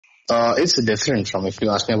It's different from if you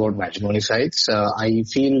ask me about matrimony sites. I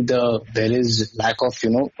feel there is lack of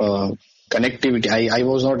connectivity. I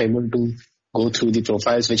was not able to go through the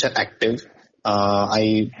profiles which are active.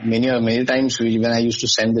 I many times when I used to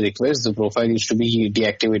send the request, the profile used to be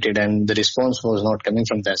deactivated and the response was not coming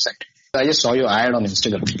from their side. I just saw your ad on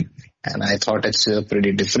Instagram and I thought it's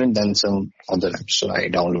pretty different than some other apps, so I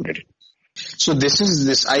downloaded it. So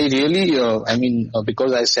this. I really,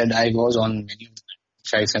 because I said I was on many of the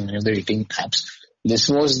sites and many of the dating apps. This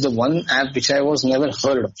was the one app which I was never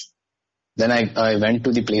heard of. Then I went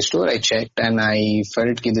to the Play Store, I checked, and I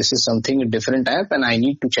felt that this is something a different app, and I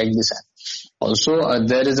need to check this app. Also,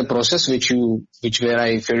 there is a process where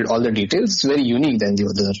I filled all the details. It's very unique than the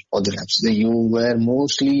other apps. You were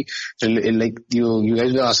mostly like you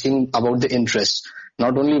guys were asking about the interest.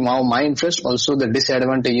 Not only my interest, also the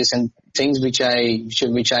disadvantages and things which I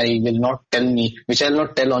will not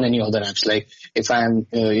tell on any other apps. Like if I am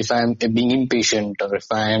being impatient or if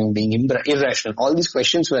I am being irrational, all these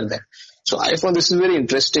questions were there. So I found this is very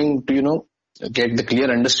interesting to get the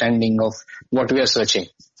clear understanding of what we are searching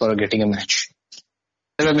for getting a match.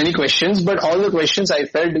 There were many questions, but all the questions I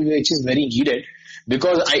felt which is very needed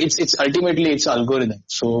because it's ultimately it's algorithm.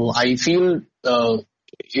 So I feel.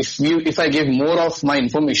 If I give more of my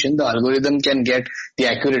information, the algorithm can get the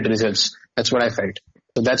accurate results. That's what I felt.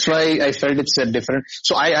 So that's why I felt it's a different.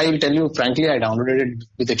 So I'll tell you frankly, I downloaded it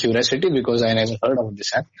with a curiosity because I never heard of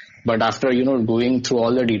this app. But after going through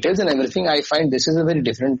all the details and everything, I find this is a very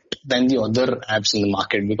different than the other apps in the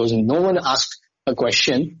market because no one asked a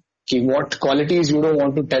question. What qualities you don't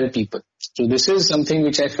want to tell people. So this is something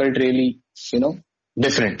which I felt really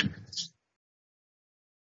different.